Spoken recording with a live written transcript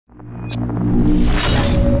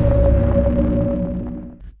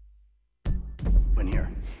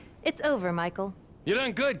It's over, Michael. You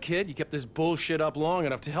done good, kid. You kept this bullshit up long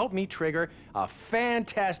enough to help me trigger a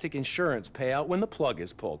fantastic insurance payout when the plug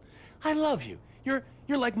is pulled. I love you. You're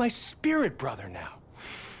like my spirit brother now.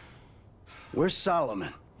 Where's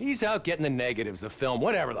Solomon? He's out getting the negatives, the film,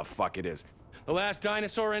 whatever the fuck it is. The last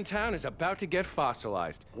dinosaur in town is about to get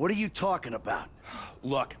fossilized. What are you talking about?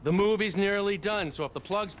 Look, the movie's nearly done, so if the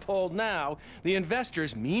plug's pulled now, the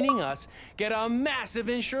investors, meaning us, get a massive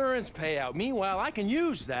insurance payout. Meanwhile, I can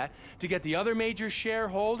use that to get the other major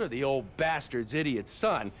shareholder, the old bastard's idiot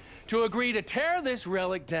son, to agree to tear this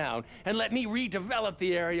relic down and let me redevelop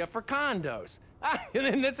the area for condos. And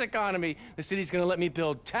in this economy, the city's gonna let me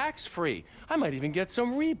build tax-free. I might even get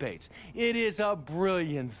some rebates. It is a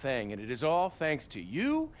brilliant thing, and it is all thanks to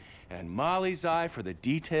you and Molly's eye for the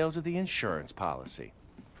details of the insurance policy.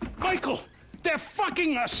 Michael, they're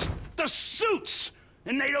fucking us! The suits!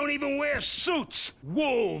 And they don't even wear suits!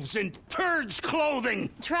 Wolves in turds' clothing!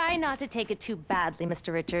 Try not to take it too badly,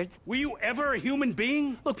 Mr. Richards. Were you ever a human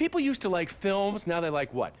being? Look, people used to like films, now they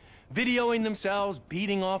like what? Videoing themselves,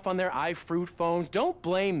 beating off on their iFruit phones. Don't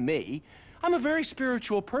blame me. I'm a very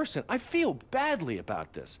spiritual person. I feel badly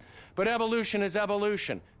about this. But evolution is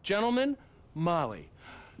evolution. Gentlemen, Molly,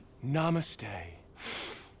 namaste.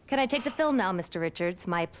 Can I take the film now, Mr. Richards?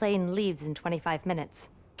 My plane leaves in 25 minutes.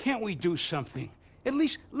 Can't we do something? At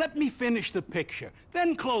least let me finish the picture,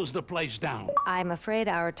 then close the place down. I'm afraid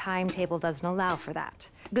our timetable doesn't allow for that.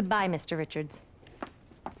 Goodbye, Mr. Richards.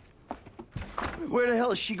 Where the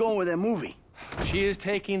hell is she going with that movie? She is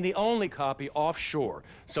taking the only copy offshore,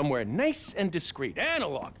 somewhere nice and discreet.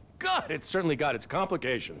 Analog. God, it's certainly got its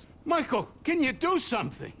complications. Michael, can you do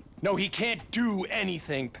something? No, he can't do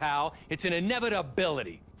anything, pal. It's an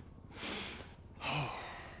inevitability.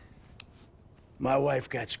 My wife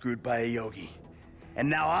got screwed by a yogi. And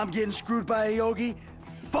now I'm getting screwed by a yogi?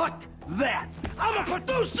 Fuck that! I'm a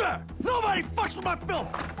producer! Nobody fucks with my film!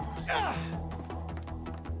 Ugh.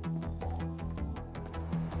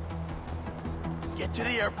 Get to the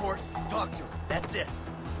airport, talk to her. That's it.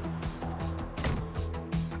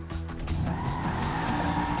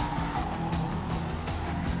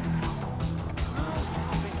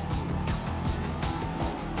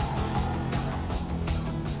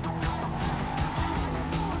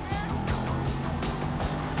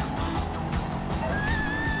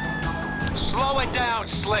 Slow it down,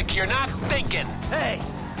 Slick. You're not thinking. Hey,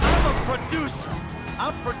 I'm a producer.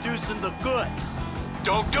 I'm producing the goods.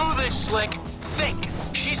 Don't do this, Slick. Think.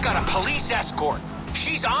 She's got a police escort.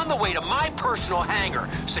 She's on the way to my personal hangar.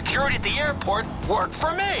 Security at the airport worked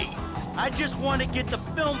for me. I just want to get the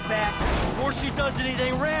film back before she does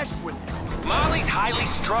anything rash with it. Molly's highly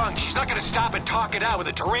strung. She's not gonna stop and talk it out with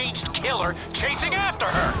a deranged killer chasing after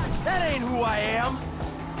her. That ain't who I am.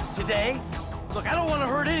 Today, look, I don't want to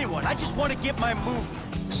hurt anyone. I just want to get my movie.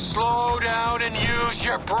 Slow down and use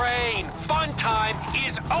your brain. Fun time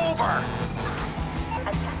is over.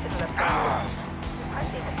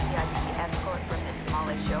 Departing a VIP escort from Miss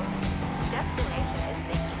Molly's show. Destination is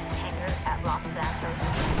the East Hangar at Los Santos.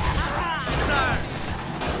 Sir!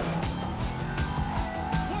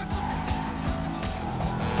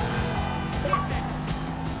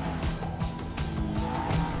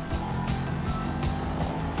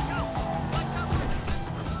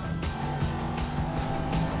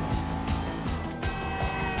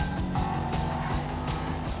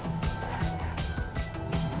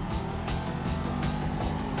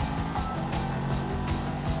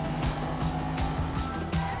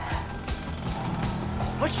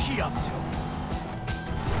 What's she up to?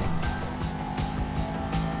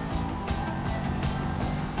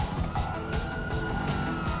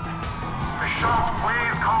 The shots,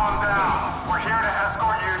 please calm down. We're here to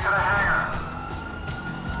escort you to the hangar.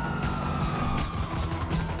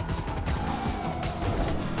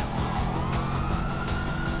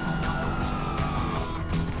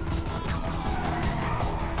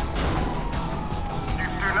 You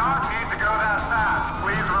do not need to go that fast.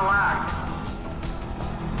 Please relax.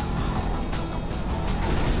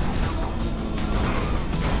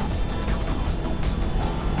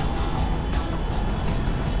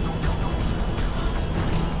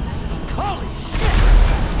 Holy shit!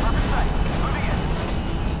 Moving in.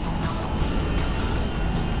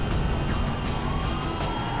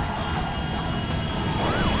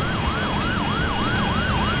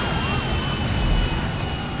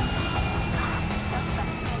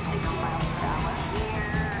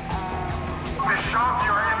 Miss Shantz,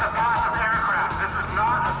 you are in the path of aircraft. This is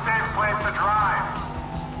not a safe place to drive.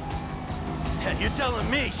 Yeah, you're telling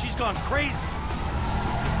me she's gone crazy.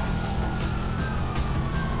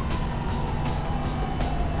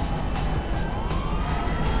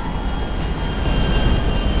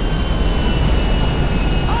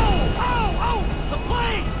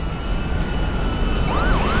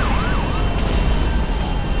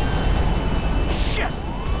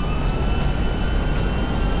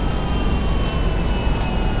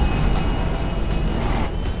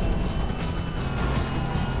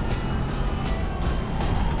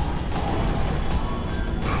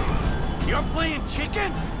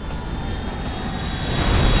 chicken?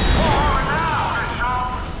 Pull over now,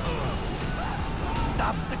 Bishop!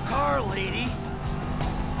 Stop the car, lady.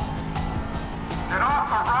 Get off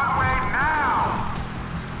the runway now!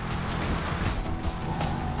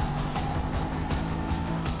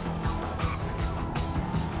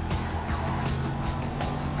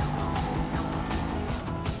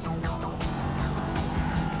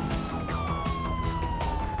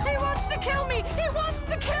 He wants to kill me! He wants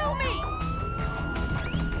to kill me!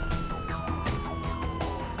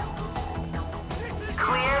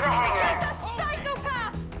 Clear the hangar. He's a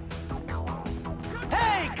psychopath!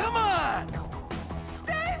 Hey, come on!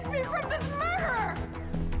 Save me from this murderer!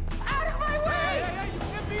 Out of my way!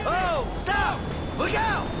 Oh, stop! Look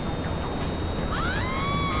out!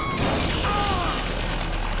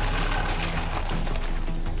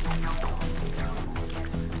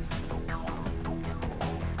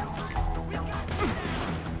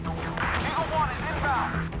 Eagle 1 is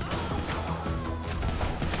inbound.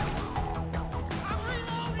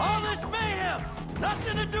 All this mayhem!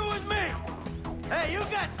 Nothing to do with me! Hey, you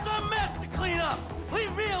got some mess to clean up!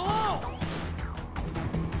 Leave me alone!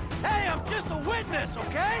 Hey, I'm just a witness,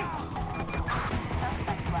 okay?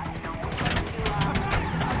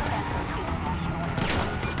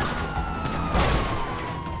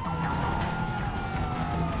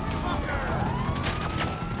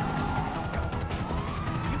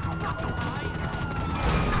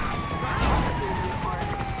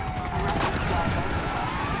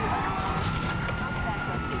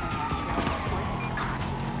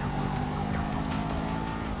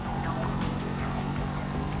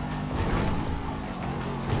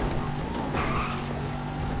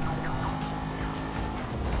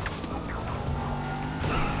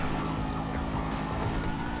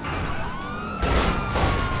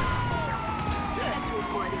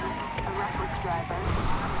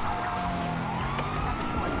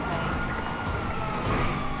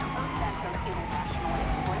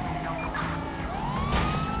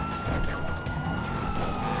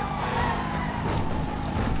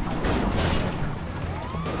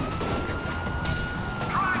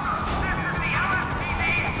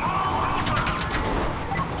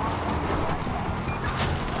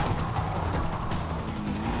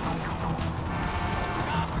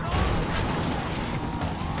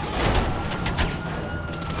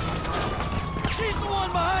 She's the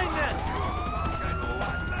one behind this!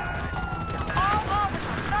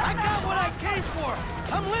 I got what I came for!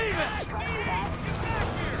 I'm leaving!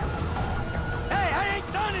 Hey, I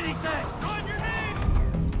ain't done anything!